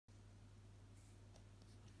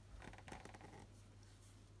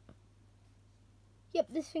Yep,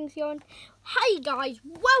 this thing's going. Hey guys,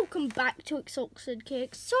 welcome back to Exoxid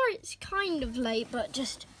Kicks. Sorry it's kind of late, but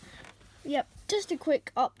just a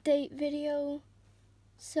quick update video.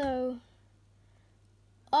 So,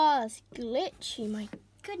 it's glitchy, my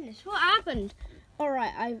goodness, what happened?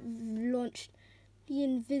 Alright, I've launched the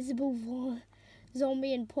Invisible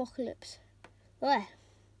Zombie Apocalypse. There.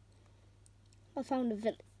 I found a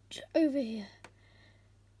village over here.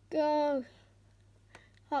 Go.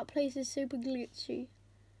 That place is super glitchy.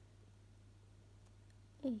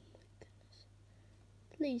 Oh my goodness.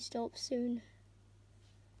 Please stop soon.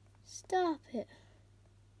 Stop it.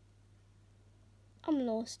 I'm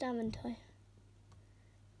lost, haven't I?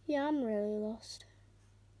 Yeah, I'm really lost.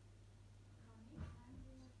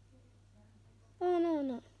 Oh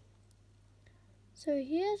no. So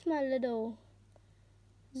here's my little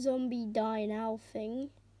zombie die now thing.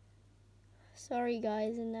 Sorry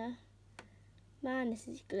guys in there. Man, this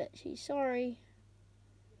is glitchy. Sorry.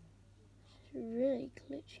 It's really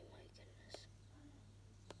glitchy, my goodness.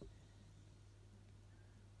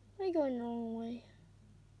 Am I going the wrong way?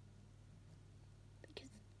 Because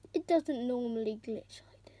it doesn't normally glitch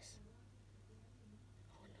like this.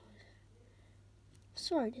 Oh no.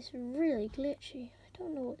 Sorry, this is really glitchy. I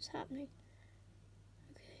don't know what's happening.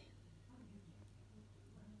 Okay.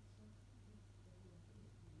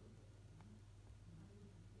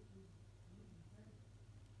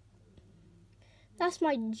 That's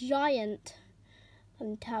my giant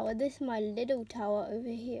tower. This is my little tower over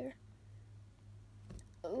here.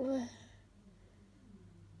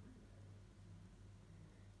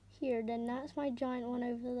 Here, then that's my giant one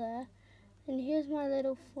over there. And here's my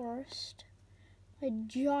little forest. My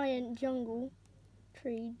giant jungle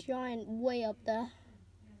tree, giant way up there.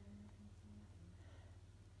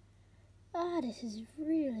 This is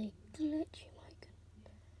really glitchy, my goodness.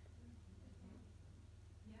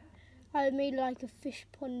 I made like a fish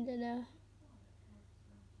pond in there.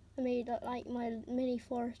 I made like my mini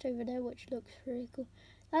forest over there, which looks really cool.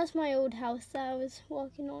 That's my old house that I was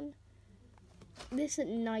walking on. This at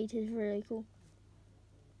night is really cool.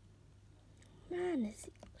 Man, this is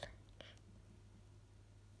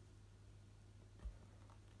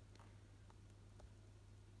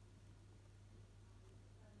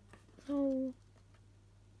oh.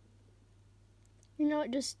 You know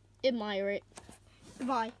what, just admire it.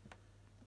 Bye.